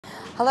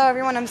Hello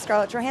everyone, I'm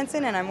Scarlett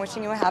Johansson and I'm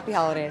wishing you a happy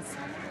holidays.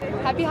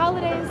 Happy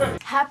holidays.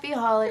 Happy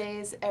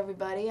holidays,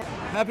 everybody.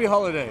 Happy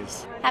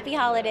holidays. Happy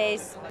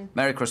holidays.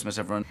 Merry Christmas,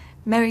 everyone.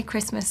 Merry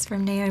Christmas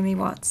from Naomi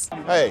Watts.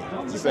 Hey,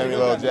 it's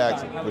Samuel L.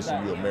 Jackson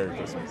wishing you a Merry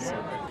Christmas.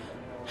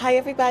 Hi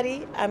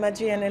everybody, I'm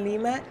Adriana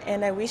Lima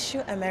and I wish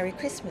you a Merry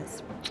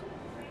Christmas.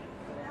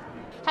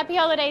 Happy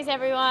holidays,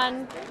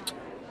 everyone.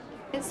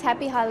 It's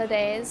Happy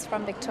Holidays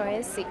from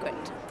Victoria's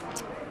Secret.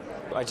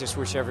 I just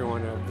wish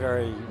everyone a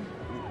very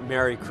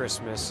Merry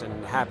Christmas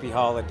and Happy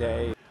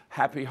Holiday.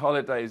 Happy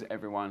holidays,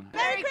 everyone.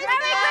 Merry Christmas!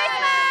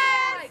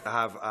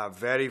 Have a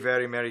very,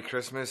 very Merry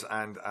Christmas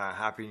and a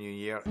Happy New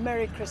Year.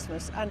 Merry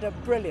Christmas and a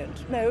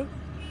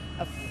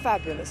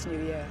fabulous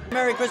New Year.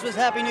 Merry Christmas,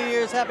 Happy New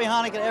Year's, Happy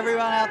Hanukkah to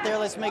everyone out there.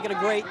 Let's make it a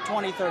great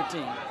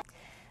 2013.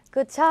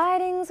 Good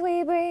tidings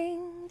we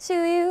bring to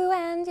you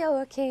and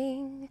your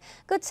King.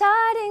 Good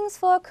tidings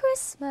for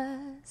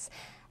Christmas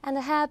and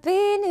a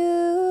Happy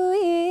New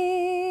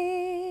Year.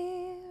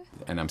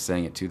 And I'm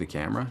saying it to the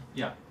camera?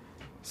 Yeah.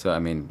 So, I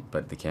mean,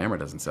 but the camera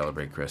doesn't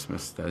celebrate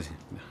Christmas, does it?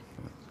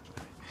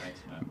 Thanks,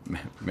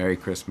 Matt. Merry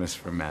Christmas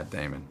from Matt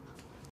Damon.